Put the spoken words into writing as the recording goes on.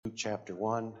chapter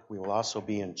 1. We will also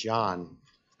be in John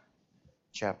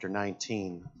chapter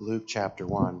 19, Luke chapter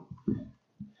 1,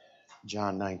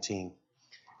 John 19.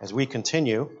 As we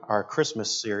continue our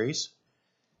Christmas series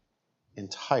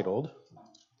entitled,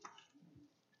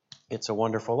 It's a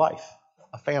Wonderful Life,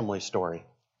 a family story.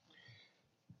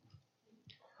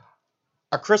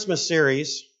 Our Christmas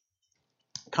series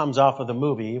comes off of the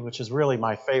movie, which is really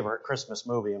my favorite Christmas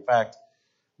movie. In fact,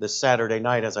 this Saturday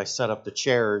night as I set up the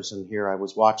chairs, and here I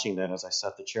was watching that as I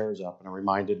set the chairs up, and it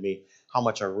reminded me how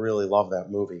much I really love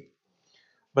that movie.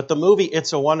 But the movie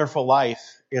It's a Wonderful Life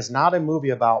is not a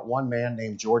movie about one man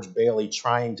named George Bailey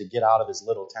trying to get out of his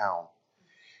little town.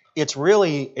 It's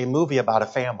really a movie about a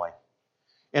family.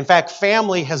 In fact,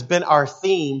 family has been our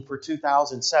theme for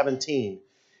 2017.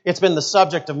 It's been the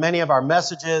subject of many of our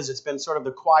messages. It's been sort of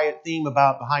the quiet theme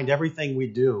behind everything we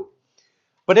do.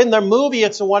 But in the movie,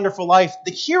 It's a Wonderful Life,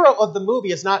 the hero of the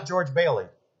movie is not George Bailey.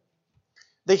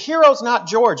 The hero's not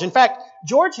George. In fact,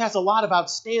 George has a lot of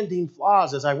outstanding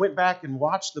flaws. As I went back and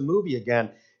watched the movie again,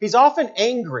 he's often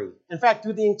angry. In fact,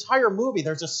 through the entire movie,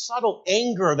 there's a subtle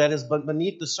anger that is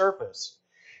beneath the surface.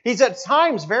 He's at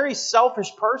times a very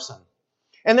selfish person.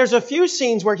 And there's a few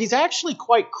scenes where he's actually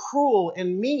quite cruel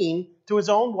and mean to his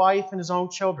own wife and his own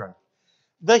children.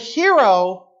 The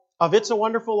hero of It's a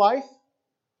Wonderful Life,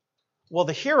 well,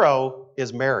 the hero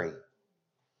is Mary.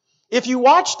 If you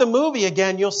watch the movie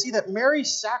again, you'll see that Mary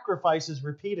sacrifices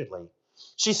repeatedly.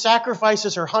 She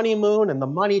sacrifices her honeymoon and the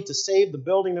money to save the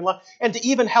building and to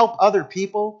even help other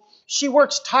people. She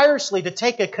works tirelessly to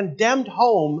take a condemned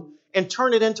home and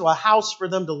turn it into a house for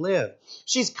them to live.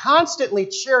 She's constantly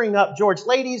cheering up George.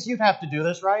 Ladies, you have to do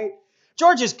this, right?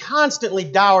 George is constantly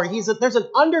dour. There's an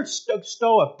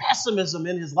understow of pessimism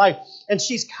in his life. And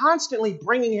she's constantly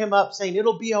bringing him up, saying,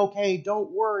 it'll be okay, don't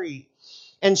worry.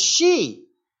 And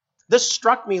this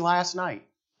struck me last night,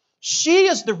 she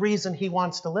is the reason he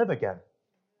wants to live again.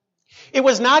 It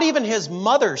was not even his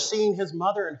mother, seeing his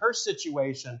mother in her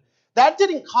situation. That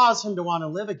didn't cause him to want to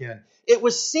live again. It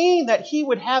was seeing that he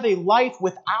would have a life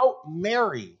without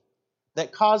Mary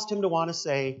that caused him to want to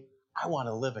say, I want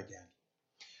to live again.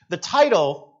 The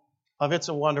title of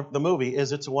the movie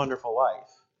is It's a Wonderful Life.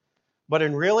 But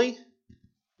in reality,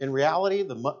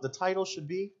 the title should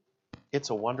be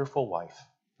It's a Wonderful Wife.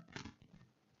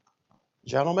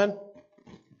 Gentlemen,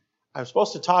 I'm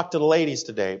supposed to talk to the ladies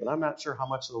today, but I'm not sure how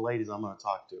much of the ladies I'm going to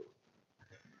talk to.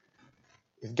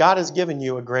 If God has given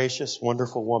you a gracious,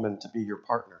 wonderful woman to be your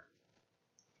partner,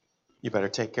 you better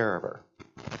take care of her.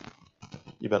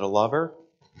 You better love her.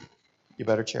 You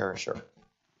better cherish her.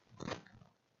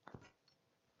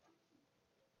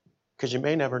 Because you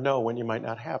may never know when you might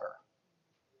not have her.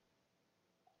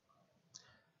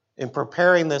 In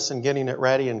preparing this and getting it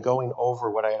ready and going over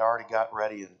what I had already got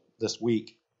ready this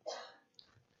week,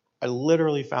 I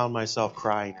literally found myself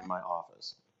crying in my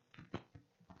office.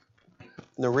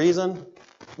 And the reason,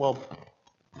 well,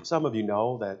 some of you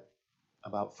know that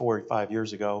about 4 or 5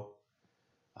 years ago,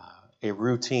 a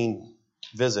routine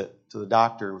visit to the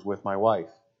doctor was with my wife.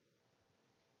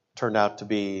 Turned out to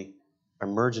be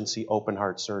emergency open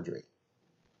heart surgery.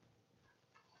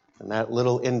 And that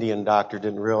little Indian doctor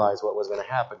didn't realize what was going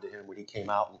to happen to him when he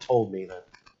came out and told me that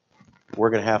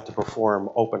we're going to have to perform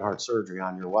open heart surgery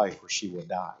on your wife or she will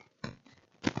die.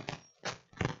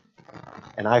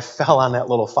 And I fell on that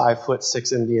little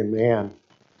 5'6" Indian man,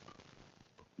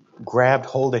 grabbed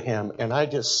hold of him, and I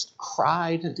just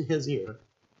cried into his ear,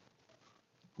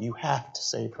 you have to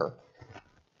save her.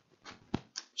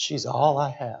 She's all I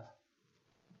have.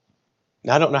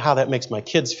 Now, I don't know how that makes my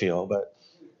kids feel, but...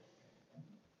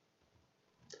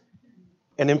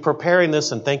 And in preparing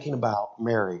this and thinking about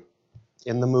Mary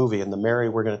in the movie, and the Mary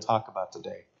we're going to talk about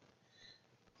today,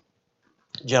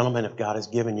 gentlemen, if God has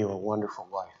given you a wonderful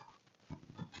wife,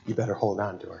 you better hold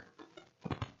on to her.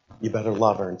 You better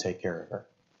love her and take care of her.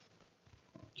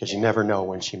 Because you never know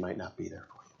when she might not be there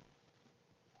for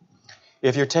you.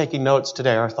 If you're taking notes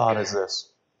today, our thought is this.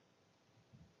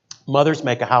 Mothers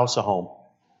make a house a home.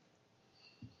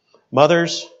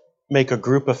 Mothers make a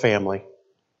group of family.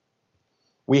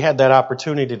 We had that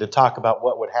opportunity to talk about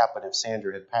what would happen if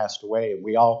Sandra had passed away. And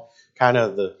we all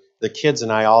the kids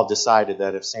and I all decided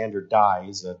that if Sandra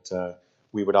dies, that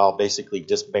we would all basically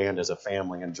disband as a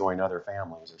family and join other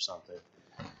families or something.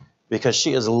 Because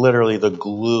she is literally the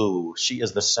glue. She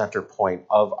is the center point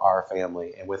of our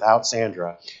family. And without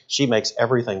Sandra, she makes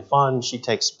everything fun. She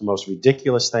takes the most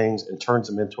ridiculous things and turns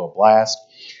them into a blast.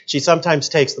 She sometimes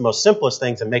takes the most simplest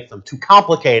things and makes them too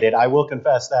complicated. I will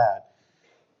confess that.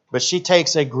 But she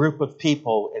takes a group of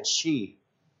people and she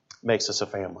makes us a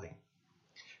family.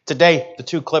 Today, the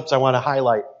two clips I want to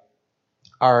highlight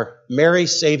are Mary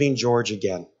saving George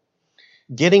again.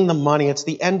 getting the money. It's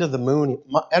the end of the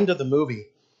movie.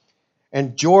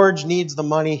 And George needs the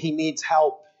money. He needs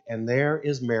help. And there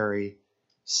is Mary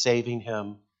saving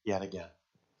him yet again.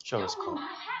 Show this clip.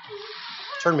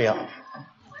 Turn me up.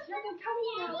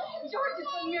 George,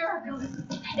 it's a miracle.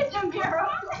 It's a miracle.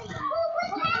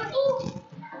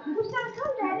 Who's gonna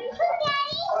come, Daddy?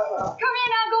 Come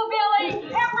in, Uncle Billy.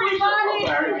 Everybody.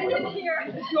 Here.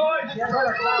 George, you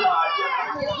better come on.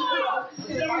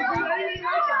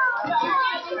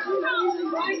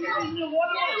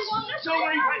 So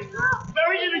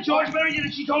Mary did it, George. Mary did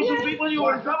it. She told some people you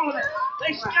were in trouble with it.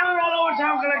 They scattered all over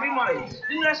town collecting money.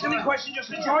 Didn't ask any questions, just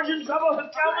said, George in trouble.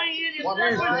 How many idiots? What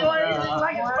is this?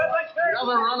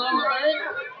 Another run on the bank?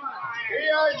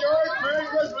 Here, George. Merry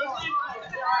Christmas.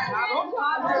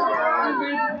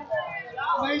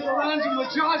 Made the runs in the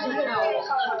charges now.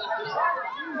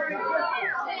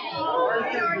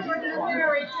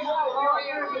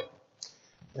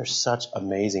 There's such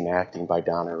amazing acting by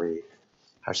Donna Reed.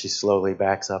 How she slowly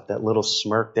backs up, that little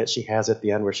smirk that she has at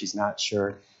the end where she's not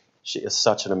sure. She is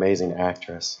such an amazing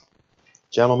actress.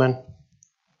 Gentlemen,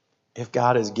 if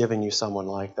God has given you someone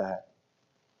like that,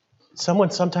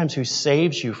 someone sometimes who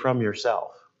saves you from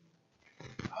yourself.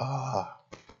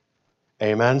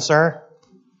 Amen, sir?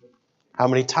 How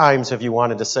many times have you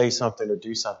wanted to say something or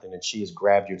do something and she has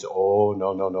grabbed you and said, oh,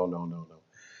 no.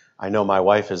 I know my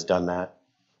wife has done that,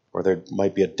 or there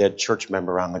might be a dead church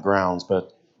member on the grounds,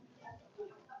 but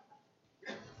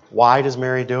why does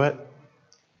Mary do it?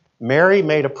 Mary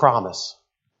made a promise.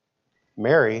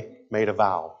 Mary made a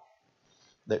vow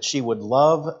that she would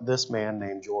love this man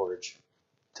named George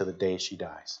to the day she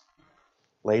dies.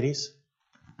 Ladies,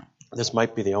 this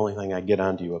might be the only thing I get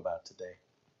onto you about today.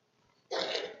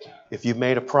 If you've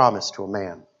made a promise to a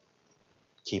man,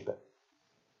 keep it.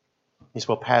 He said,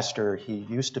 well, Pastor, he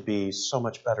used to be so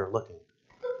much better looking.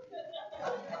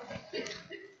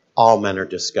 All men are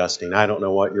disgusting. I don't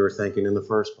know what you were thinking in the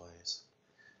first place.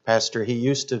 Pastor, he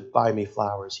used to buy me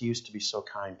flowers. He used to be so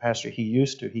kind. Pastor, he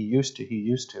used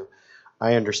to.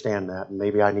 I understand that, and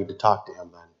maybe I need to talk to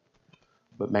him then.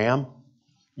 But ma'am,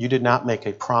 you did not make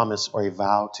a promise or a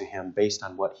vow to him based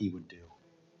on what he would do.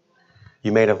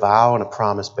 You made a vow and a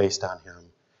promise based on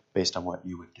him, based on what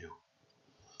you would do.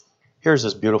 Here's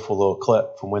this beautiful little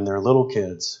clip from when they're little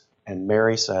kids, and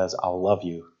Mary says, I'll love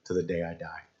you to the day I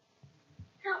die.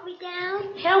 Help me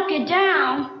down. Help you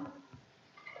down?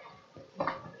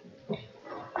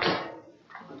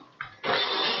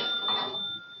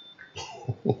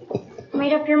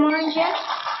 Made up your mind yet?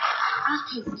 I'll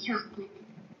take chocolate.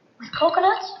 With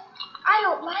coconuts? I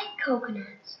don't like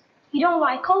coconuts. You don't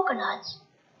like coconuts?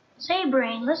 Say,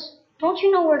 Brainless, don't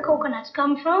you know where coconuts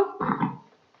come from?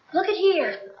 Look at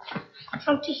here.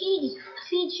 From Tahiti, the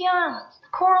Fiji Islands, the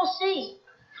Coral Sea.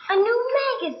 A new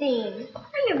magazine.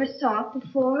 I never saw it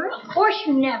before. Of course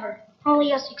you never.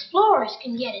 Only us explorers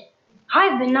can get it.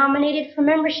 I've been nominated for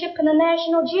membership in the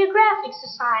National Geographic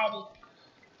Society.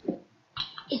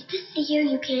 Is this the year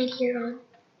you can't hear on?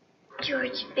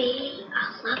 George B.,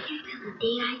 I'll love you till the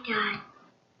day I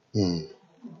die.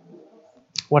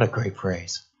 What a great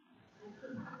phrase.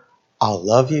 I'll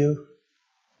love you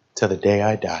till the day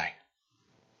I die.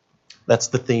 That's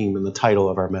the theme and the title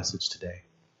of our message today.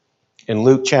 In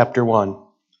Luke chapter 1,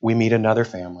 we meet another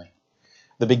family.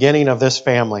 The beginning of this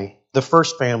family, the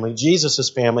first family, Jesus'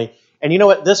 family. And you know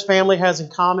what this family has in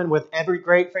common with every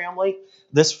great family?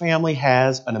 This family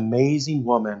has an amazing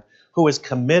woman who is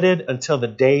committed until the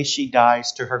day she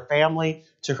dies to her family,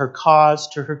 to her cause,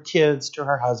 to her kids, to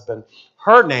her husband.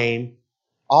 Her name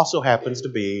also happens to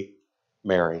be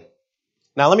Mary.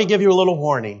 Now, let me give you a little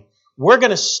warning. We're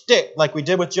going to stick, like we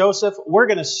did with Joseph, we're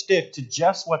going to stick to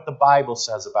just what the Bible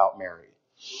says about Mary.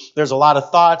 There's a lot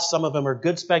of thoughts. Some of them are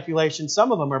good speculation.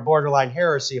 Some of them are borderline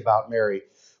heresy about Mary.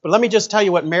 But let me just tell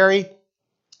you what Mary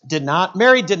did not.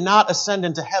 Mary did not ascend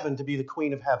into heaven to be the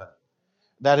queen of heaven.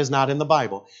 That is not in the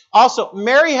Bible. Also,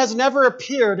 Mary has never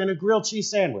appeared in a grilled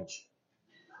cheese sandwich.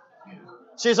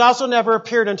 She has also never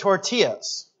appeared in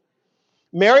tortillas.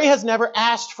 Mary has never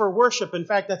asked for worship. In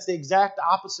fact, that's the exact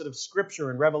opposite of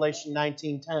Scripture in Revelation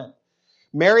 19:10.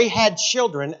 Mary had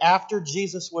children after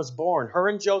Jesus was born. Her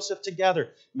and Joseph together.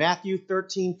 Matthew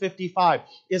 13:55.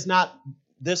 Is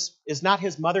not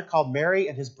his mother called Mary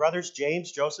and his brothers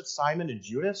James, Joseph, Simon, and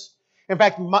Judas? In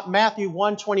fact, Matthew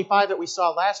 1:25 that we saw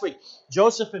last week,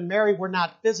 Joseph and Mary were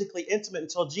not physically intimate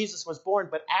until Jesus was born,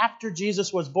 but after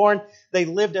Jesus was born, they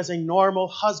lived as a normal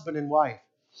husband and wife.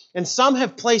 And some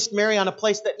have placed Mary on a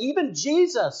place that even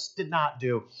Jesus did not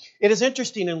do. It is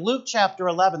interesting, in Luke chapter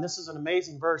 11, this is an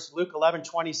amazing verse, Luke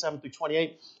 11:27 through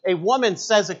 28, a woman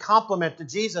says a compliment to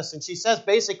Jesus, and she says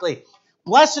basically,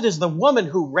 Blessed is the woman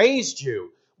who raised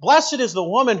you. Blessed is the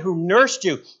woman who nursed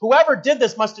you. Whoever did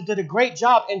this must have did a great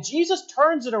job. And Jesus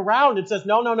turns it around and says,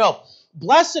 no, no, no.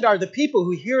 Blessed are the people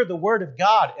who hear the word of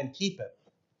God and keep it.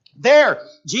 There,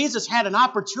 Jesus had an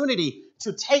opportunity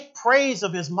to take praise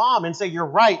of his mom and say, you're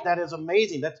right, that is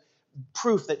amazing. That's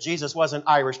proof that Jesus wasn't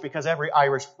Irish, because every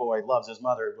Irish boy loves his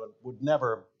mother, but would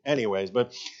never anyways.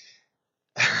 But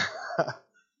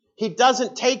he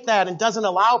doesn't take that and doesn't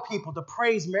allow people to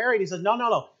praise Mary. He says, no, no,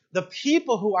 no. The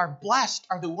people who are blessed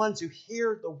are the ones who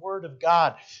hear the word of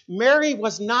God. Mary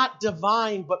was not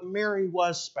divine, but Mary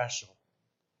was special.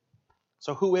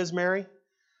 So who is Mary?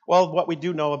 Well, what we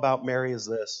do know about Mary is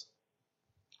this.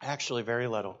 Actually, very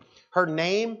little. Her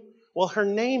name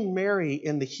Mary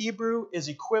in the Hebrew is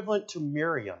equivalent to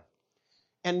Miriam.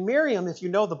 And Miriam, if you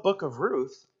know the book of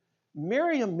Ruth,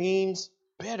 Miriam means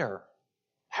bitter.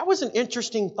 That was an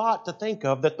interesting thought to think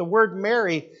of, that the word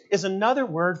Mary is another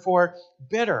word for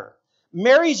bitter.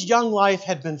 Mary's young life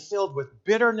had been filled with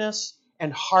bitterness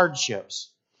and hardships.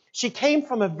 She came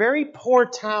from a very poor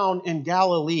town in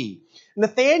Galilee.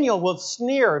 Nathanael will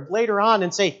sneer later on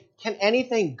and say, can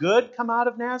anything good come out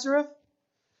of Nazareth?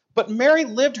 But Mary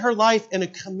lived her life in a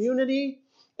community,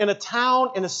 in a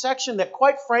town, in a section that,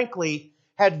 quite frankly,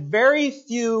 had very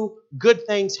few good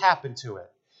things happen to it.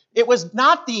 It was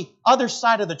not the other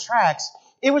side of the tracks.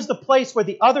 It was the place where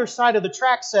the other side of the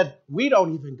tracks said, we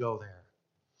don't even go there.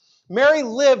 Mary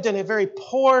lived in a very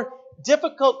poor,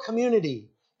 difficult community,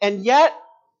 and yet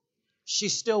she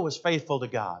still was faithful to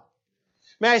God.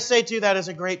 May I say to you, that is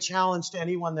a great challenge to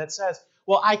anyone that says,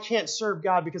 well, I can't serve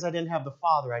God because I didn't have the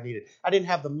father I needed. I didn't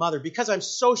have the mother. Because I'm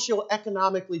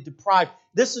socioeconomically deprived.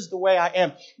 This is the way I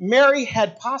am. Mary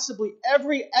had possibly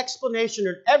every explanation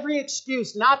or every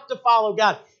excuse not to follow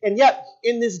God. And yet,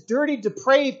 in this dirty,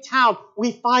 depraved town,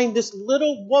 we find this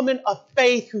little woman of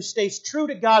faith who stays true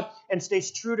to God and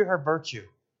stays true to her virtue.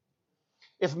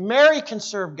 If Mary can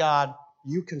serve God,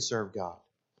 you can serve God.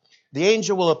 The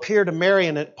angel will appear to Mary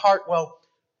and impart,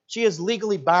 she is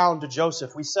legally bound to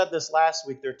Joseph. We said this last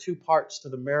week. There are two parts to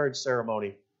the marriage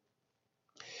ceremony.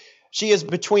 She is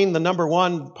between the number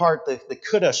one part, the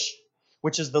Kiddush,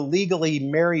 which is the legally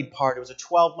married part. It was a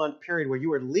 12-month period where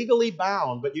you were legally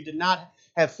bound, but you did not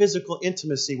have physical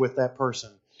intimacy with that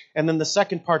person. And then the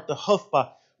second part, the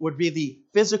Huppah, would be the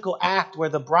physical act where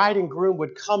the bride and groom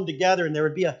would come together and there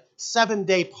would be a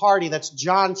 7-day party. That's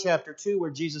John chapter 2,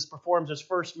 where Jesus performs his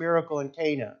first miracle in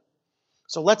Cana.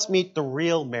 So let's meet the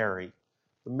real Mary,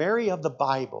 the Mary of the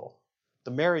Bible,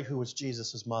 the Mary who was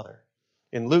Jesus' mother.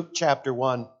 In Luke chapter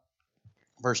 1,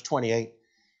 verse 28,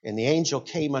 and the angel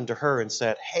came unto her and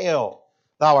said, Hail,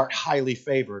 thou art highly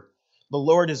favored. The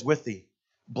Lord is with thee.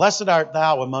 Blessed art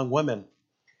thou among women.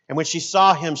 And when she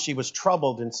saw him, she was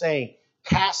troubled, and saying,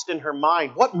 cast in her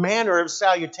mind, what manner of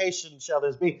salutation shall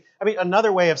this be?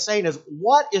 Another way of saying is,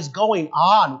 what is going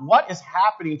on? What is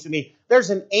happening to me? There's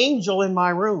an angel in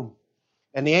my room.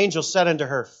 And the angel said unto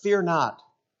her, fear not,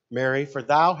 Mary, for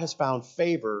thou hast found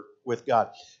favor with God.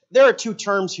 There are two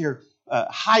terms here,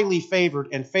 highly favored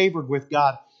and favored with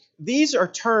God. These are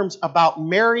terms about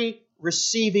Mary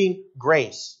receiving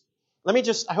grace.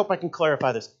 I hope I can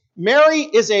clarify this. Mary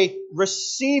is a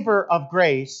receiver of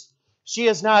grace. She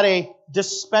is not a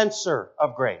dispenser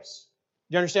of grace.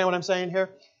 Do you understand what I'm saying here?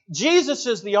 Jesus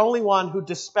is the only one who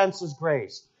dispenses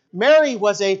grace. Mary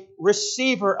was a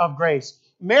receiver of grace.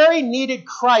 Mary needed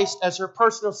Christ as her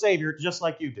personal Savior, just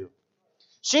like you do.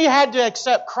 She had to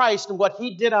accept Christ and what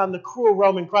he did on the cruel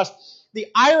Roman cross. The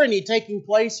irony taking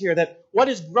place here that what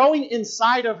is growing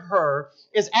inside of her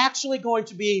is actually going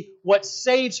to be what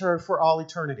saves her for all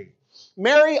eternity.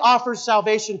 Mary offers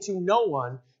salvation to no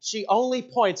one. She only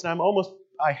points, and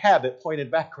I have it pointed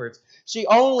backwards. She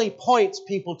only points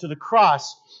people to the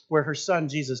cross where her son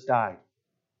Jesus died.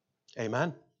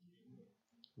 Amen.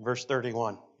 Verse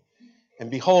 31. And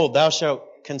behold, thou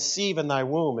shalt conceive in thy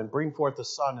womb and bring forth a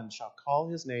son, and shalt call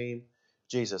his name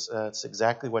Jesus. That's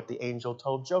exactly what the angel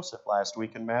told Joseph last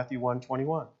week in Matthew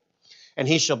 1:21. And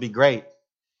he shall be great,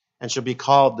 and shall be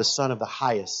called the Son of the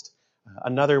Highest.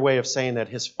 Another way of saying that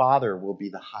his father will be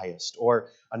the highest. Or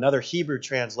another Hebrew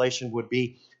translation would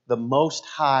be the Most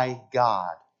High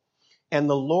God. And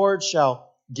the Lord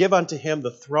shall give unto him the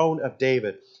throne of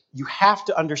David. You have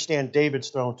to understand David's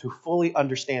throne to fully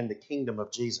understand the kingdom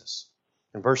of Jesus.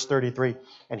 In verse 33,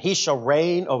 and he shall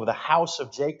reign over the house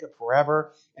of Jacob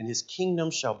forever, and his kingdom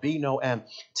shall be no end.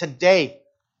 Today,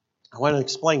 I want to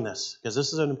explain this, because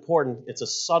this is it's a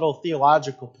subtle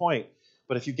theological point.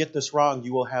 But if you get this wrong,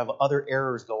 you will have other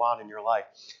errors go on in your life.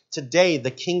 Today,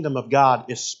 the kingdom of God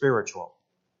is spiritual.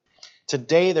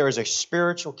 Today there is a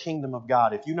spiritual kingdom of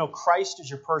God. If you know Christ as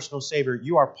your personal Savior,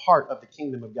 you are part of the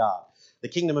kingdom of God. The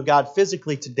kingdom of God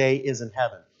physically today is in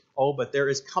heaven. Oh, but there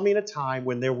is coming a time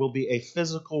when there will be a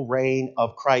physical reign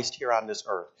of Christ here on this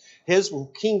earth. His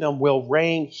kingdom will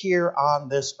reign here on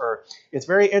this earth. It's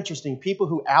very interesting. People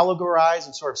who allegorize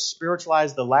and sort of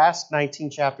spiritualize the last 19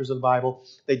 chapters of the Bible,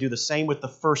 they do the same with the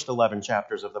first 11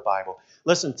 chapters of the Bible.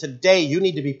 Listen, today you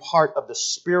need to be part of the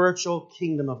spiritual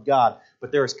kingdom of God.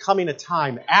 But there is coming a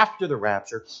time after the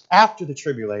rapture, after the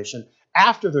tribulation,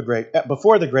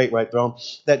 before the great white throne,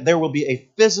 that there will be a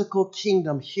physical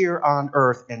kingdom here on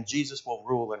earth, and Jesus will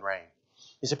rule and reign.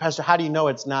 You say, Pastor, how do you know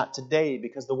it's not today?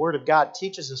 Because the Word of God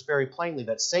teaches us very plainly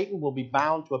that Satan will be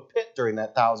bound to a pit during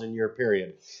that 1,000-year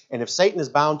period. And if Satan is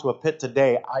bound to a pit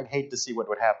today, I'd hate to see what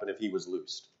would happen if he was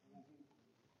loosed.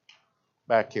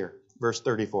 Back here, verse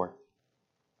 34.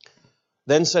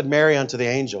 Then said Mary unto the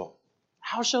angel,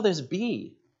 How shall this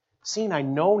be, seeing I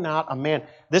know not a man?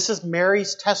 This is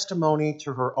Mary's testimony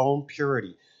to her own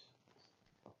purity.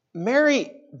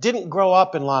 Mary didn't grow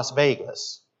up in Las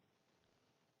Vegas,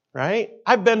 right?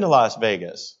 I've been to Las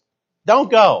Vegas. Don't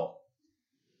go.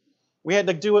 We had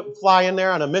to fly in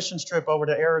there on a missions trip over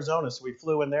to Arizona, so we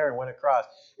flew in there and went across.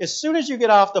 As soon as you get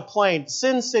off the plane,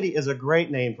 Sin City is a great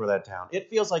name for that town. It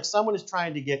feels like someone is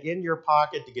trying to get in your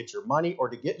pocket to get your money or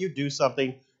to get you to do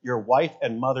something your wife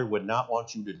and mother would not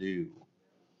want you to do.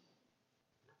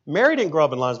 Mary didn't grow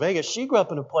up in Las Vegas. She grew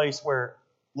up in a place where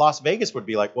Las Vegas would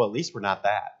be like, well, at least we're not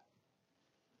that.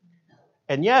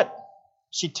 And yet,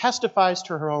 she testifies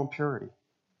to her own purity.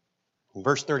 In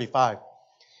verse 35,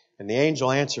 And the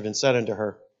angel answered and said unto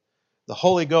her, The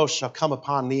Holy Ghost shall come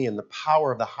upon thee, and the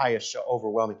power of the highest shall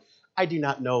overwhelm thee. I do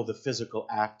not know the physical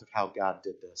act of how God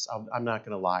did this. I'm not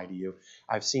going to lie to you.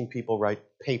 I've seen people write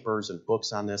papers and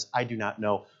books on this. I do not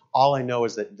know. All I know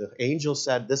is that the angel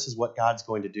said, this is what God's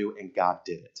going to do, and God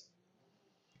did it.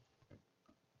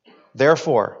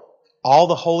 Therefore, all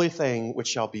the holy thing which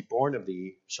shall be born of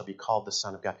thee shall be called the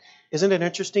Son of God. Isn't it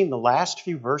interesting? The last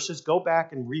few verses, go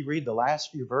back and reread the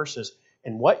last few verses,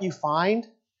 and what you find?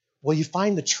 Well, you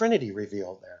find the Trinity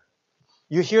revealed there.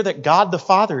 You hear that God the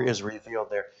Father is revealed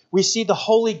there. We see the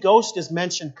Holy Ghost is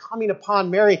mentioned coming upon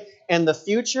Mary, and the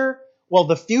future, well,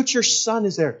 the future Son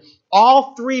is there.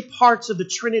 All three parts of the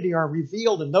Trinity are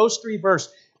revealed in those three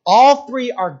verses. All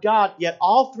three are God, yet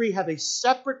all three have a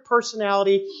separate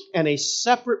personality and a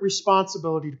separate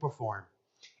responsibility to perform.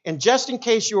 And just in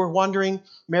case you were wondering,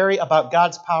 Mary, about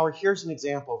God's power, here's an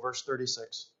example, verse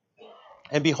 36.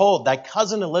 And behold, thy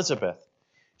cousin Elizabeth,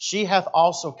 she hath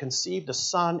also conceived a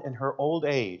son in her old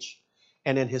age,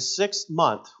 and in his 6th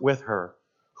month with her,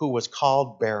 who was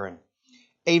called barren.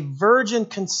 A virgin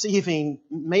conceiving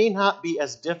may not be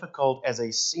as difficult as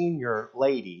a senior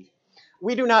lady.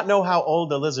 We do not know how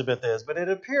old Elizabeth is, but it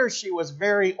appears she was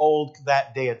very old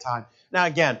that day of time. Now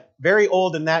again, very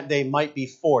old in that day might be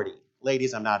 40.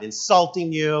 Ladies, I'm not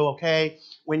insulting you, okay?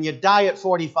 When you die at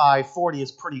 45, 40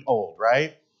 is pretty old,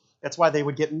 right? That's why they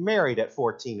would get married at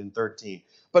 14 and 13.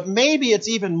 But maybe it's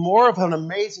even more of an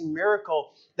amazing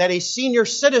miracle that a senior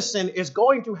citizen is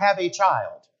going to have a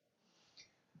child.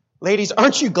 Ladies,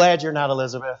 aren't you glad you're not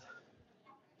Elizabeth?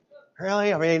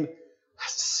 Really? I mean,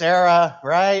 Sarah,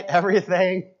 right?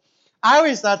 Everything. I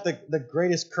always thought the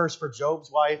greatest curse for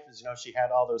Job's wife is, she had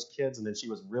all those kids and then she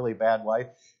was a really bad wife.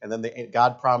 And then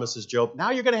God promises Job, now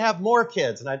you're going to have more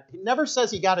kids. And he never says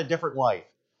he got a different wife.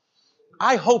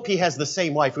 I hope he has the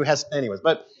same wife who has, anyways.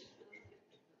 But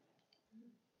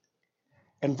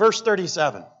in verse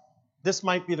 37, this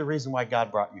might be the reason why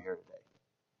God brought you here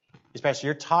today. Especially,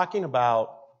 you're talking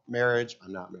about marriage.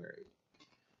 I'm not married.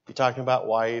 You're talking about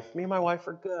wife. Me and my wife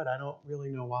are good. I don't really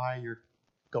know why you're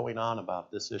going on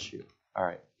about this issue. All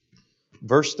right.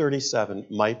 Verse 37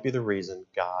 might be the reason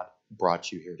God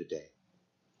brought you here today.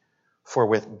 For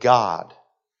with God,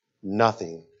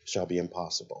 nothing shall be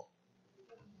impossible.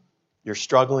 You're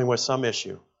struggling with some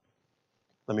issue.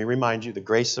 Let me remind you, the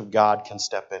grace of God can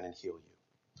step in and heal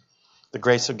you. The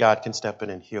grace of God can step in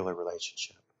and heal a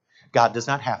relationship. God does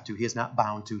not have to. He is not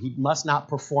bound to. He must not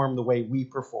perform the way we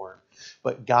perform.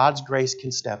 But God's grace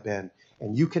can step in,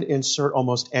 and you can insert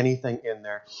almost anything in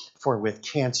there. For with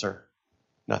cancer,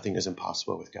 nothing is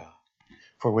impossible with God.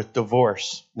 For with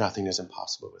divorce, nothing is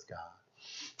impossible with God.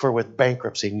 For with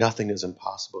bankruptcy, nothing is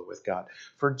impossible with God.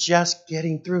 For just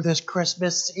getting through this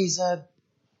Christmas season,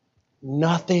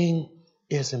 nothing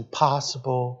is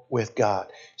impossible with God.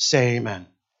 Say amen.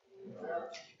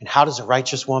 And how does a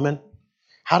righteous woman,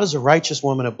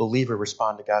 a believer,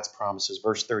 respond to God's promises?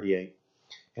 Verse 38.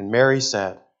 And Mary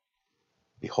said,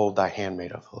 Behold thy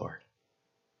handmaid of the Lord.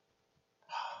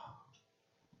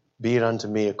 Be it unto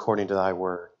me according to thy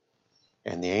word.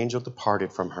 And the angel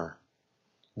departed from her.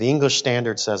 The English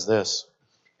Standard says this,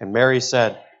 and Mary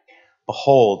said,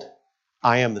 Behold,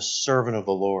 I am the servant of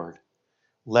the Lord.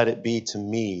 Let it be to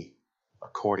me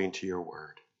according to your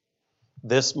word.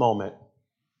 This moment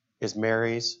is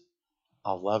Mary's,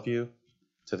 I'll love you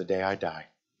to the day I die.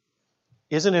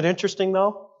 Isn't it interesting,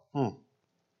 though?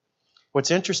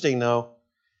 What's interesting, though,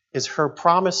 is her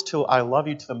promise to I love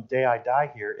you to the day I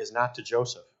die here is not to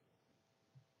Joseph.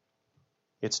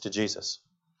 It's to Jesus.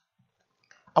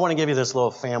 I want to give you this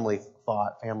little family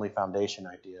thought, family foundation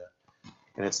idea.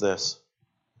 And it's this.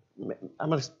 I'm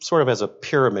going to sort of as a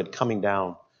pyramid coming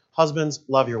down. Husbands,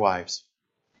 love your wives.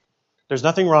 There's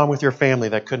nothing wrong with your family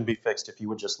that couldn't be fixed if you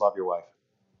would just love your wife.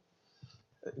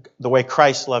 The way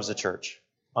Christ loves the church.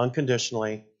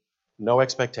 Unconditionally, no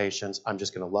expectations. I'm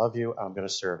just going to love you. I'm going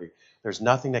to serve you. There's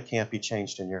nothing that can't be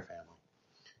changed in your family.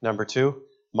 Number 2,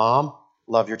 mom,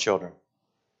 love your children.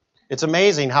 It's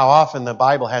amazing how often the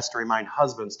Bible has to remind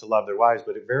husbands to love their wives,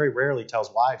 but it very rarely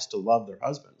tells wives to love their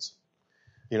husbands.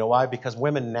 You know why? Because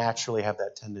women naturally have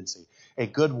that tendency. A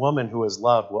good woman who is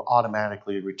loved will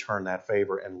automatically return that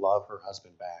favor and love her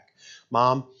husband back.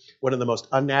 Mom, one of the most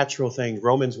unnatural things,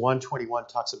 Romans 1:21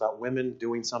 talks about women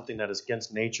doing something that is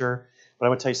against nature. But I'm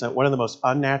going to tell you something. One of the most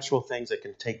unnatural things that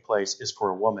can take place is for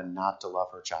a woman not to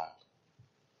love her child.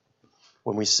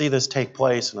 When we see this take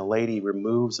place and a lady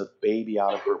removes a baby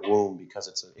out of her womb because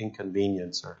it's an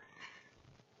inconvenience,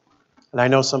 and I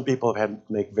know some people have had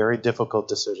to make very difficult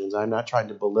decisions. I'm not trying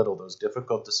to belittle those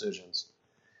difficult decisions.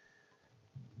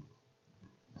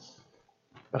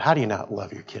 But how do you not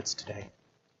love your kids today?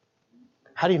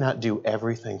 How do you not do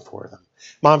everything for them?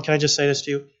 Mom, can I just say this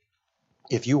to you?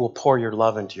 If you will pour your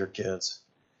love into your kids,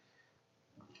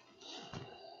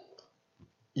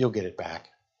 you'll get it back.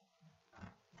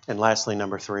 And lastly,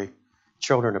 number 3,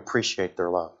 children appreciate their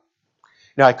love.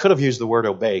 Now, I could have used the word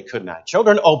obey, couldn't I?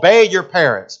 Children, obey your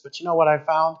parents. But you know what I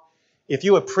found? If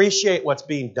you appreciate what's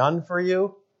being done for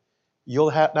you,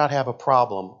 you'll not have a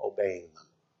problem obeying them.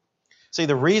 See,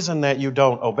 the reason that you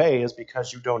don't obey is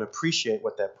because you don't appreciate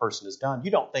what that person has done.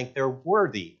 You don't think they're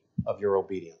worthy of your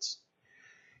obedience.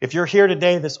 If you're here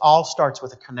today, this all starts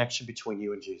with a connection between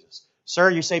you and Jesus. Sir,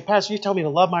 you say, Pastor, you tell me to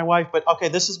love my wife, but okay,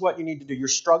 this is what you need to do. You're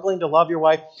struggling to love your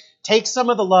wife. Take some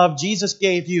of the love Jesus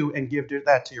gave you and give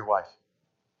that to your wife.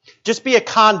 Just be a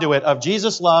conduit of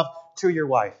Jesus' love to your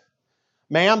wife.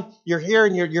 Ma'am, you're here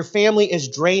and your family is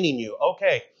draining you.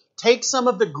 Okay, take some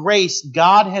of the grace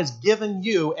God has given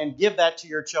you and give that to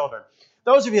your children.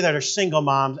 Those of you that are single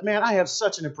moms, man, I have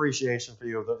such an appreciation for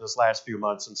you this last few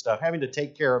months and stuff, having to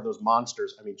take care of those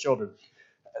children,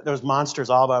 those monsters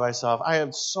all by myself. I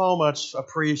have so much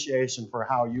appreciation for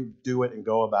how you do it and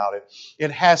go about it.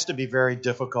 It has to be very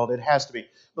difficult. It has to be.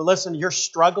 But listen, you're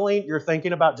struggling. You're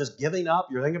thinking about just giving up.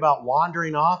 You're thinking about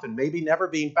wandering off and maybe never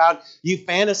being found. You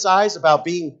fantasize about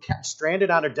being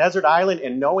stranded on a desert island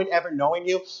and no one ever knowing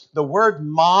you. The word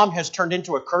mom has turned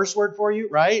into a curse word for you,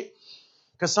 right?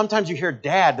 Because sometimes you hear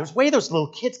dad. There's a way those little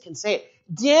kids can say it.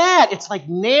 Dad, it's like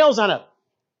nails on a...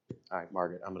 All right,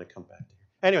 Margaret, I'm going to come back to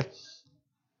you. Anyway,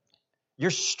 you're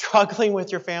struggling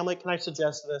with your family. Can I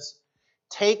suggest this?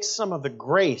 Take some of the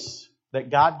grace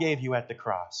that God gave you at the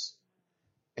cross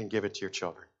and give it to your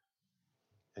children.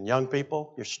 And young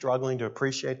people, you're struggling to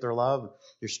appreciate their love.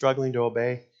 You're struggling to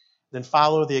obey. Then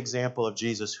follow the example of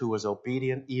Jesus, who was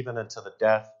obedient even unto the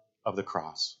death of the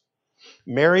cross.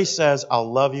 Mary says,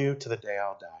 I'll love you to the day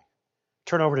I'll die.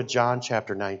 Turn over to John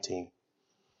chapter 19.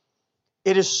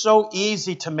 It is so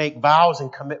easy to make vows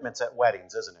and commitments at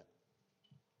weddings, isn't it?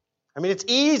 I mean, it's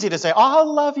easy to say, oh,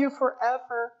 I'll love you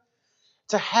forever,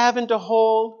 to have and to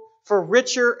hold, for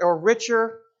richer or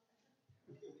richer.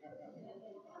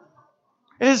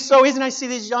 It is so easy. And I see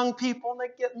these young people and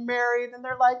they get married and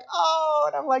they're like, oh,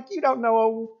 and I'm like, you don't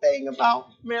know a thing about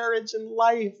marriage and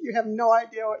life. You have no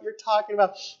idea what you're talking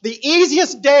about. The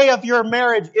easiest day of your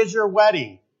marriage is your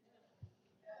wedding.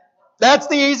 That's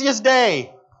the easiest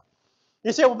day.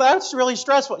 You say, well, that's really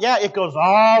stressful. Yeah, it goes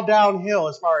all downhill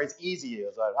as far as easy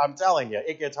is. I'm telling you,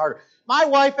 it gets harder. My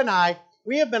wife and I,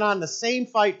 we have been on the same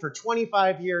fight for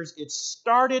 25 years. It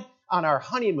started on our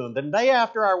honeymoon. The day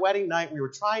after our wedding night, we were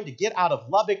trying to get out of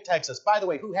Lubbock, Texas. By the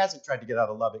way, who hasn't tried to get out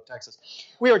of Lubbock, Texas?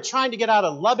 We were trying to get out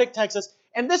of Lubbock, Texas.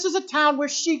 And this is a town where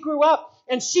she grew up.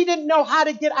 And she didn't know how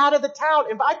to get out of the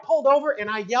town. And I pulled over and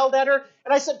I yelled at her.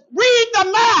 And I said, read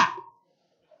the map.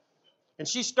 And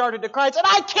she started to cry and said,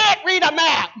 I can't read a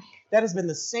map. That has been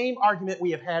the same argument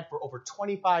we have had for over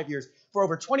 25 years. For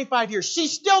over 25 years, she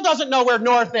still doesn't know where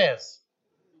north is.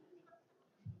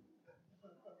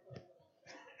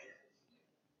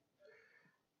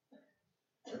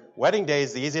 Wedding day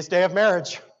is the easiest day of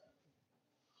marriage.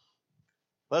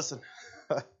 Listen,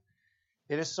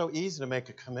 it is so easy to make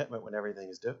a commitment when everything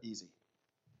is easy.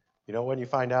 You know when you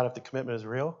find out if the commitment is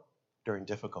real? During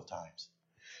difficult times.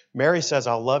 Mary says,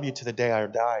 I'll love you to the day I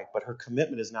die, but her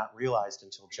commitment is not realized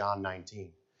until John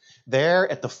 19. There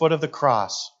at the foot of the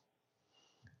cross.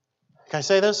 Can I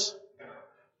say this?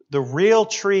 The real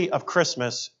tree of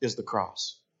Christmas is the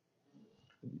cross.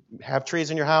 Have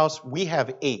trees in your house? We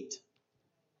have 8.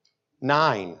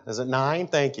 9. Is it 9?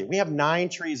 Thank you. We have 9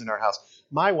 trees in our house.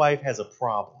 My wife has a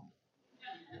problem.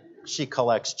 She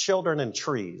collects children and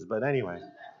trees, but anyway.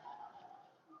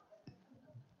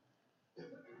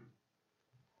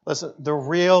 Listen, the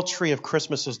real tree of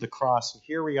Christmas is the cross. And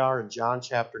here we are in John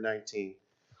chapter 19.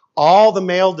 All the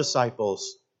male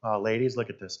disciples, ladies, look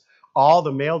at this. All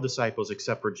the male disciples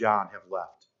except for John have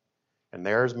left. And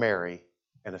there's Mary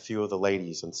and a few of the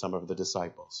ladies and some of the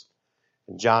disciples.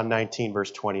 In John 19,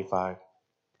 verse 25.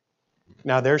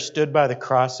 Now there stood by the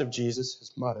cross of Jesus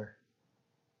his mother.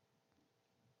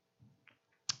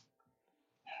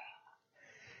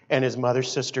 And his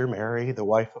mother's sister Mary, the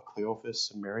wife of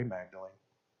Cleophas, and Mary Magdalene.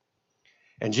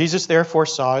 And Jesus therefore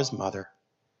saw his mother,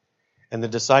 and the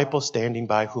disciple standing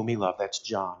by whom he loved. That's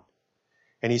John.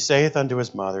 And he saith unto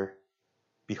his mother,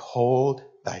 Behold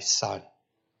thy son.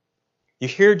 You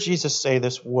hear Jesus say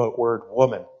this word,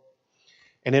 woman.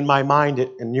 And in my mind,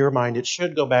 in your mind, it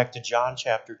should go back to John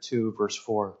chapter 2, verse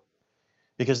 4.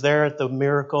 Because there at the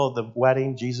miracle, the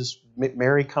wedding,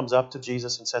 Mary comes up to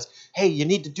Jesus and says, hey, you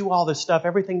need to do all this stuff.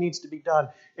 Everything needs to be done.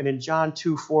 And in John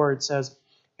 2:4, it says,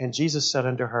 and Jesus said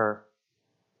unto her,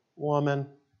 Woman,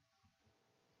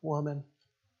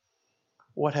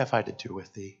 what have I to do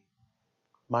with thee?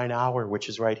 Mine hour, which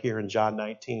is right here in John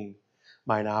 19,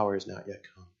 mine hour is not yet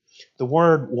come. The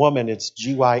word woman, it's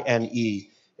G-Y-N-E.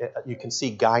 You can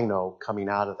see gyno coming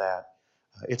out of that.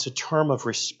 It's a term of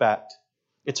respect.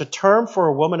 It's a term for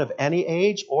a woman of any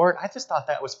age, or I just thought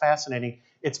that was fascinating.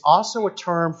 It's also a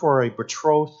term for a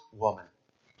betrothed woman.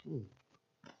 And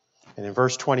in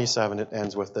verse 27, it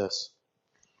ends with this.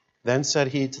 Then said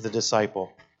he to the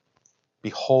disciple,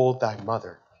 Behold thy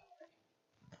mother.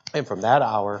 And from that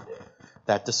hour,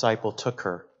 that disciple took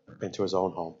her into his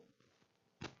own home.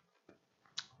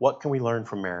 What can we learn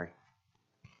from Mary?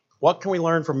 What can we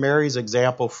learn from Mary's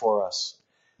example for us?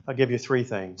 I'll give you 3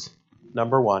 things.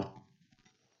 Number 1,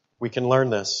 we can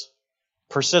learn this.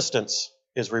 Persistence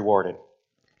is rewarded.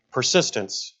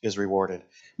 Persistence is rewarded.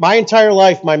 My entire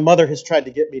life, my mother has tried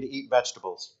to get me to eat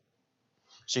vegetables.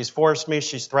 She's forced me.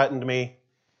 She's threatened me.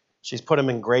 She's put them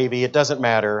in gravy. It doesn't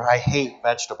matter. I hate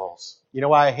vegetables. You know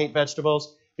why I hate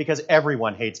vegetables? Because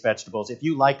everyone hates vegetables. If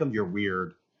you like them, you're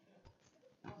weird.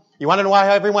 You want to know why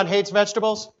everyone hates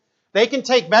vegetables? They can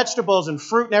take vegetables and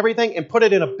fruit and everything and put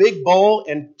it in a big bowl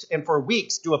and for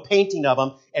weeks do a painting of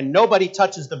them and nobody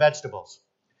touches the vegetables.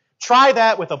 Try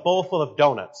that with a bowl full of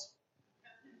donuts.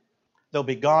 They'll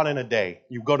be gone in a day.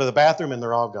 You go to the bathroom and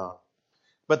they're all gone.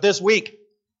 But this week,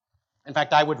 in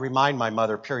fact, I would remind my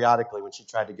mother periodically when she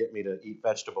tried to get me to eat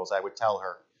vegetables, I would tell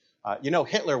her,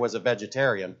 Hitler was a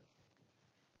vegetarian,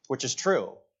 which is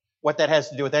true. What that has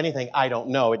to do with anything, I don't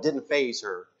know. It didn't faze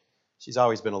her. She's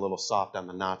always been a little soft on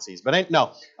the Nazis. But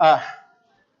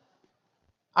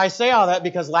I say all that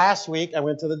because last week I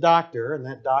went to the doctor, and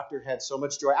that doctor had so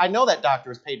much joy. I know that doctor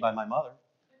was paid by my mother.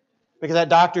 Because that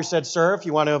doctor said, sir, if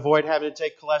you want to avoid having to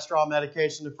take cholesterol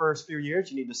medication the first few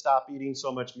years, you need to stop eating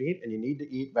so much meat and you need to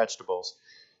eat vegetables.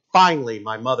 Finally,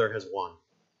 my mother has won.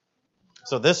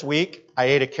 So this week, I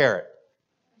ate a carrot.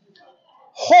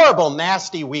 Horrible,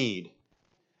 nasty weed.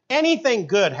 Anything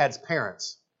good has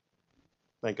parents.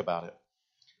 Think about it.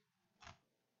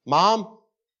 Mom,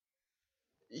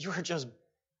 you are just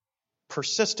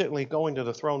persistently going to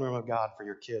the throne room of God for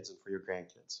your kids and for your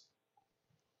grandkids.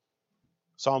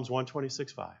 Psalms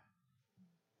 126:5.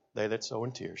 They that sow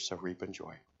in tears shall reap in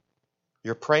joy.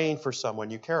 You're praying for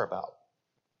someone you care about.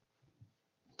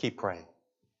 Keep praying.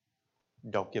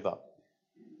 Don't give up.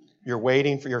 You're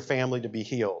waiting for your family to be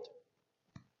healed.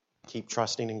 Keep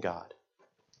trusting in God,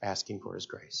 asking for His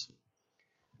grace.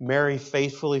 Mary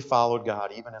faithfully followed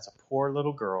God, even as a poor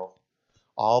little girl,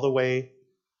 all the way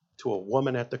to a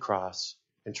woman at the cross.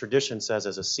 And tradition says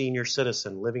as a senior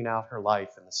citizen living out her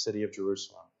life in the city of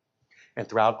Jerusalem. And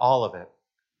throughout all of it,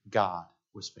 God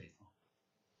was faithful.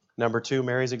 Number 2,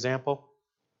 Mary's example,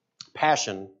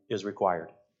 passion is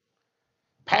required.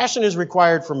 Passion is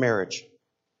required for marriage.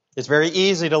 It's very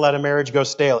easy to let a marriage go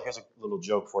stale. Here's a little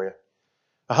joke for you.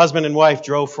 A husband and wife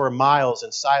drove for miles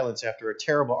in silence after a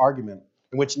terrible argument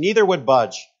in which neither would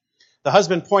budge. The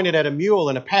husband pointed at a mule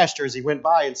in a pasture as he went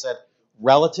by and said,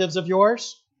 relatives of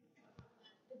yours?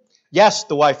 Yes,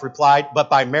 the wife replied, but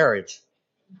by marriage.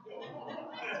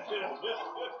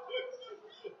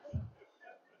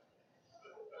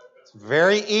 It's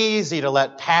very easy to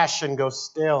let passion go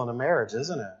stale in a marriage,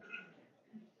 isn't it?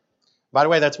 By the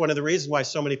way, that's one of the reasons why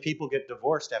so many people get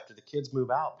divorced after the kids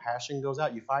move out. Passion goes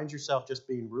out. You find yourself just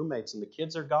being roommates and the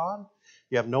kids are gone.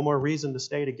 You have no more reason to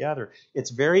stay together. It's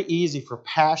very easy for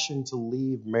passion to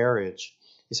leave marriage.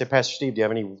 You say, Pastor Steve, do you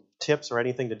have any tips or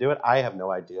anything to do it? I have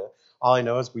no idea. All I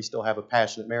know is we still have a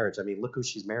passionate marriage. I mean, look who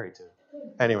she's married to.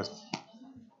 Anyways.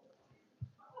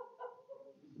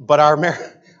 But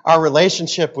our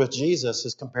relationship with Jesus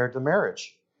is compared to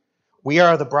marriage. We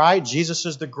are the bride. Jesus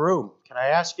is the groom. Can I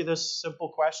ask you this simple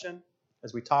question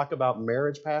as we talk about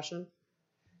marriage passion?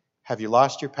 Have you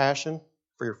lost your passion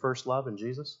for your first love in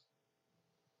Jesus?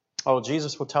 Oh,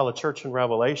 Jesus will tell the church in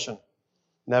Revelation,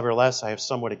 nevertheless, I have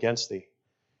somewhat against thee,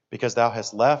 because thou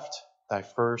hast left thy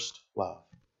first love.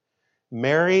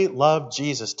 Mary loved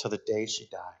Jesus till the day she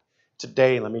died.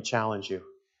 Today, let me challenge you.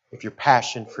 If your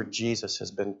passion for Jesus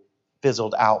has been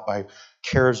fizzled out by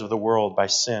cares of the world, by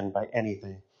sin, by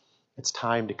anything, it's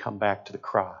time to come back to the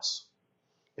cross.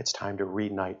 It's time to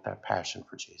reignite that passion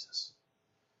for Jesus.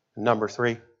 And number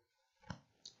 3,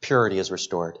 purity is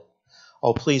restored.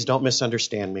 Oh, please don't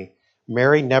misunderstand me.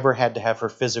 Mary never had to have her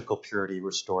physical purity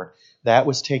restored. That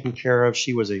was taken care of.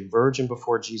 She was a virgin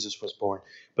before Jesus was born.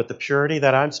 But the purity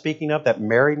that I'm speaking of, that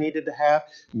Mary needed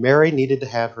to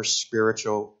have her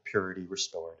spiritual purity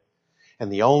restored.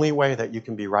 And the only way that you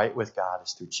can be right with God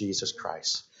is through Jesus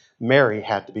Christ. Mary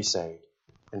had to be saved,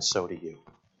 and so do you.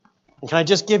 And can I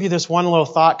just give you this one little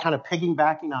thought, kind of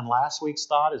piggybacking on last week's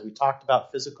thought as we talked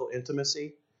about physical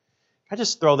intimacy? I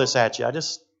just throw this at you.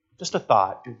 Just a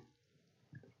thought. There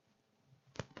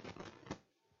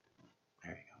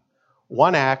you go.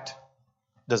 One act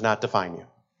does not define you.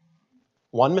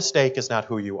 One mistake is not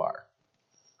who you are.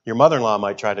 Your mother-in-law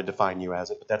might try to define you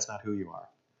as it, but that's not who you are.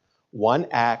 One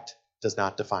act does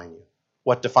not define you.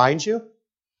 What defines you?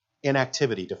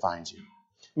 Inactivity defines you.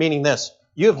 Meaning this,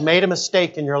 you have made a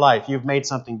mistake in your life. You've made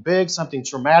something big, something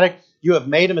traumatic. You have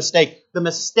made a mistake. The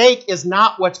mistake is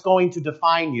not what's going to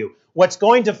define you. What's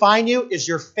going to define you is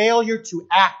your failure to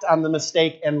act on the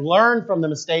mistake and learn from the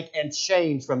mistake and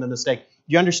change from the mistake.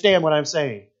 Do you understand what I'm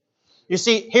saying? You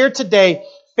see, here today,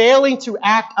 failing to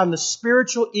act on the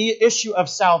spiritual issue of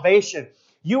salvation,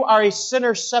 you are a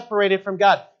sinner separated from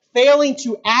God. Failing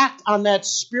to act on that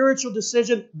spiritual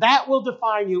decision, that will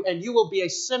define you, and you will be a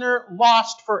sinner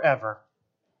lost forever.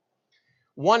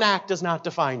 One act does not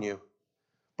define you,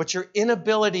 but your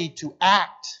inability to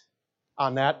act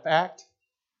on that act,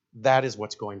 that is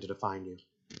what's going to define you.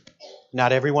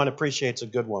 Not everyone appreciates a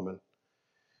good woman,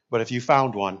 but if you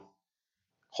found one,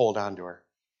 hold on to her.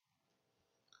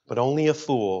 But only a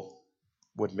fool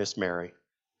would miss Mary.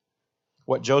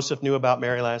 What Joseph knew about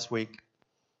Mary last week,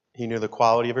 he knew the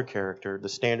quality of her character, the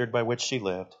standard by which she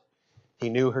lived. He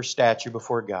knew her stature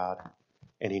before God,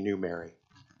 and he knew Mary.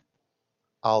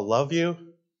 I'll love you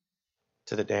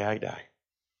to the day I die.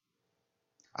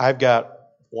 I've got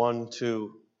 1,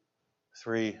 2,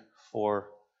 3, 4,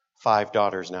 5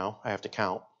 daughters now. I have to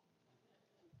count.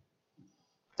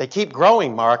 They keep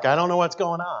growing, Mark. I don't know what's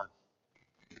going on.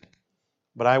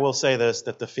 But I will say this,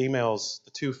 that the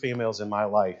 2 females in my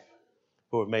life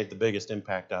who have made the biggest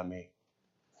impact on me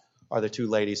are the 2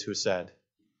 ladies who said,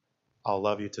 I'll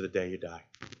love you to the day you die.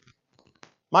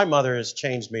 My mother has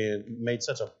changed me and made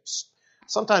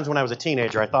sometimes when I was a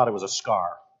teenager, I thought it was a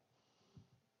scar.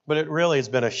 But it really has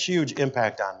been a huge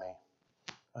impact on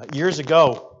me. Years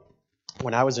ago,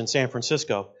 when I was in San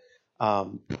Francisco,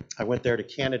 I went there to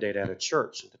candidate at a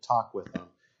church and to talk with them.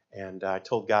 And I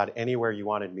told God, anywhere you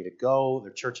wanted me to go.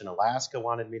 The church in Alaska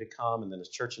wanted me to come, and then this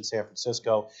church in San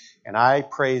Francisco. And I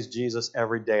praised Jesus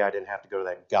every day I didn't have to go to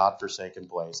that godforsaken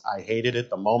place. I hated it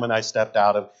the moment I stepped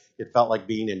out of it. It felt like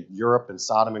being in Europe and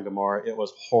Sodom and Gomorrah. It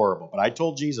was horrible. But I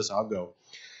told Jesus, I'll go.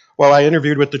 Well, I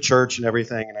interviewed with the church and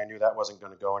everything, and I knew that wasn't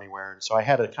going to go anywhere. And so I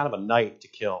had a kind of a night to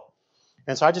kill.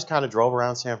 And so I just kind of drove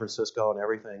around San Francisco and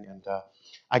everything, and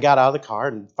I got out of the car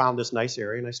and found this nice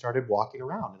area, and I started walking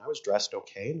around. And I was dressed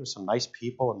okay, and there was some nice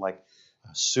people in like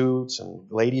suits,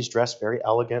 and ladies dressed very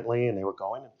elegantly, and they were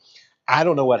going. I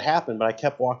don't know what happened, but I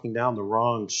kept walking down the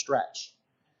wrong stretch,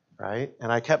 right?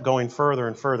 And I kept going further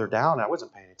and further down. I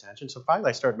wasn't paying attention. So finally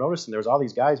I started noticing there was all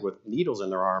these guys with needles in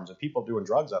their arms and people doing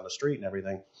drugs on the street and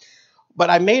everything.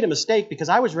 But I made a mistake because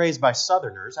I was raised by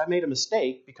Southerners. I made a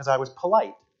mistake because I was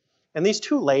polite. And these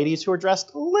 2 ladies who were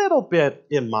dressed a little bit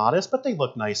immodest, but they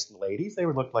looked nice ladies. They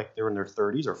looked like they were in their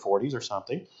 30s or 40s or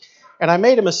something. And I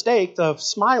made a mistake of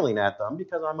smiling at them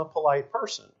because I'm a polite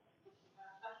person.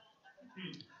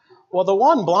 Well, the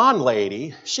one blonde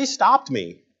lady, she stopped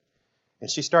me. And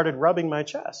she started rubbing my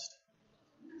chest.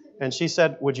 And she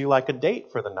said, would you like a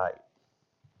date for the night?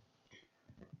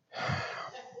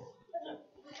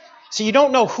 See, you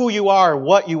don't know who you are,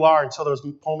 what you are, until those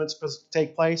moments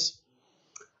take place.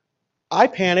 I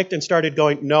panicked and started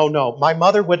going, no, my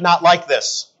mother would not like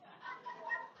this.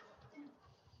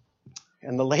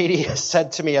 And the lady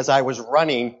said to me as I was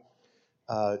running,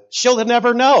 she'll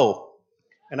never know.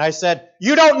 And I said,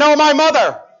 you don't know my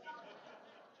mother.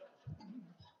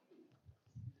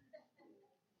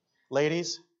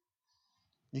 Ladies,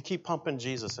 you keep pumping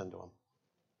Jesus into them.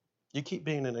 You keep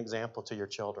being an example to your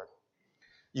children.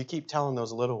 You keep telling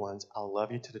those little ones, I'll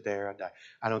love you to the day I die.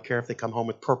 I don't care if they come home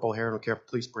with purple hair. I don't care if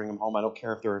police bring them home. I don't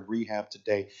care if they're in rehab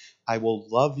today. I will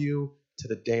love you to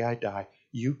the day I die.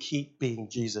 You keep being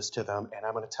Jesus to them, and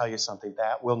I'm going to tell you something.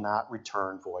 That will not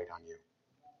return void on you.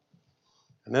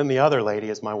 And then the other lady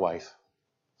is my wife.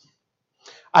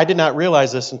 I did not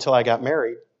realize this until I got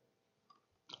married,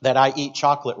 that I eat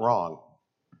chocolate wrong.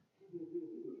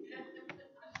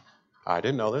 I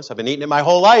didn't know this. I've been eating it my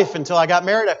whole life until I got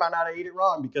married. I found out I eat it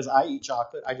wrong because I eat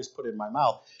chocolate. I just put it in my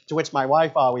mouth. To which my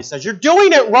wife always says, you're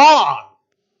doing it wrong.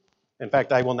 In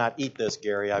fact, I will not eat this,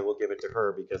 Gary. I will give it to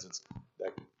her because it's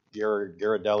that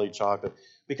Ghirardelli chocolate.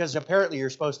 Because apparently you're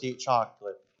supposed to eat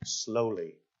chocolate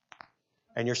slowly.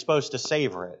 And you're supposed to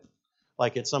savor it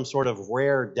like it's some sort of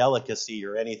rare delicacy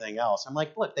or anything else. I'm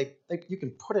like, look, you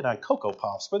can put it on Cocoa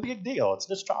Puffs. What a big deal. It's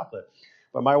just chocolate.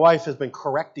 But my wife has been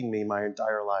correcting me my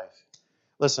entire life.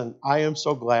 Listen, I am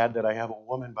so glad that I have a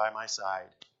woman by my side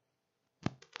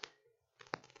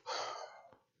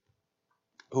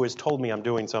who has told me I'm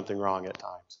doing something wrong at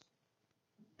times.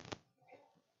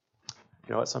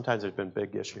 You know what? Sometimes there's been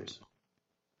big issues.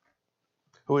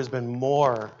 Who has been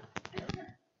more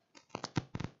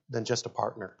than just a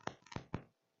partner.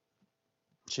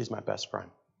 She's my best friend.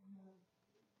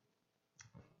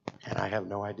 And I have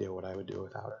no idea what I would do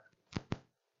without her.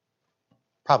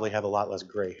 Probably have a lot less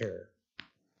gray hair.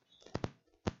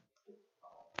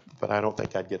 But I don't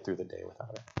think I'd get through the day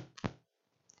without her.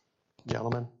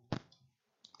 Gentlemen,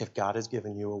 if God has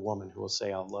given you a woman who will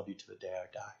say, I'll love you to the day I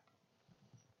die,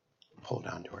 hold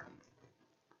on to her.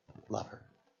 Love her.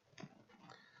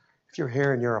 If you're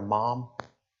here and you're a mom,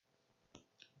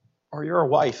 or you're a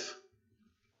wife,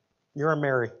 you're a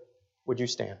Mary, would you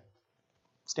stand?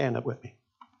 Stand up with me.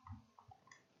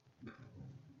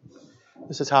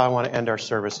 This is how I want to end our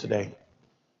service today.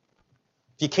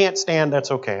 If you can't stand,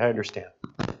 that's okay. I understand.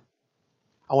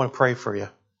 I want to pray for you.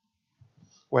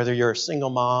 Whether you're a single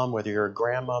mom, whether you're a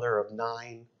grandmother of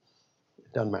 9,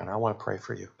 it doesn't matter. I want to pray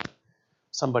for you.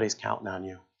 Somebody's counting on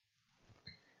you.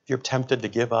 If you're tempted to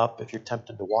give up, if you're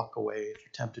tempted to walk away, if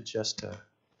you're tempted just to...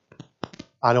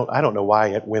 I don't know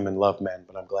why women love men,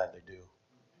 but I'm glad they do.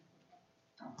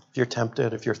 If you're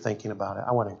tempted, if you're thinking about it,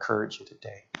 I want to encourage you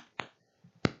today.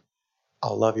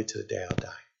 I'll love you to the day I'll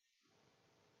die.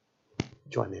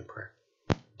 Join me in prayer.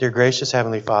 Dear gracious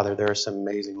Heavenly Father, there are some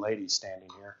amazing ladies standing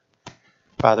here.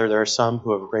 Father, there are some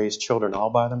who have raised children all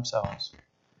by themselves.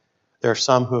 There are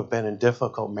some who have been in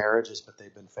difficult marriages, but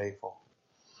they've been faithful.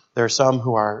 There are some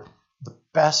who are the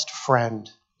best friend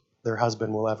their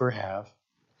husband will ever have.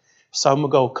 Some will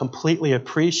go completely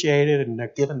appreciated and they're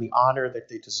given the honor that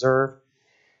they deserve.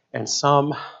 And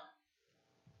some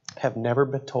have never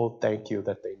been told thank you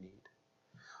that they need.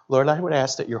 Lord, I would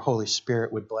ask that your Holy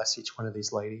Spirit would bless each one of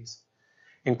these ladies.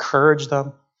 Encourage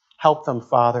them. Help them,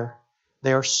 Father.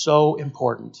 They are so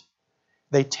important.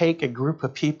 They take a group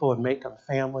of people and make them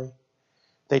family.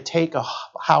 They take a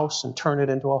house and turn it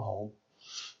into a home.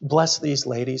 Bless these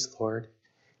ladies, Lord.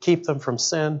 Keep them from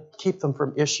sin. Keep them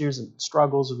from issues and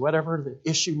struggles and whatever the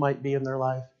issue might be in their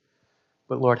life.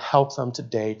 But Lord, help them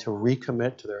today to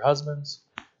recommit to their husbands,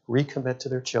 recommit to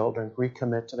their children,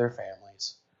 recommit to their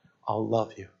families. I'll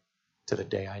love you to the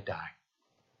day I die.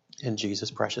 In Jesus'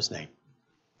 precious name,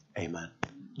 amen.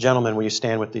 Gentlemen, will you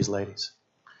stand with these ladies?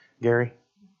 Gary,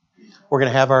 we're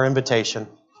going to have our invitation.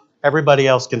 Everybody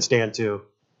else can stand too.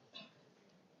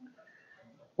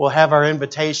 We'll have our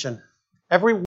invitation. Every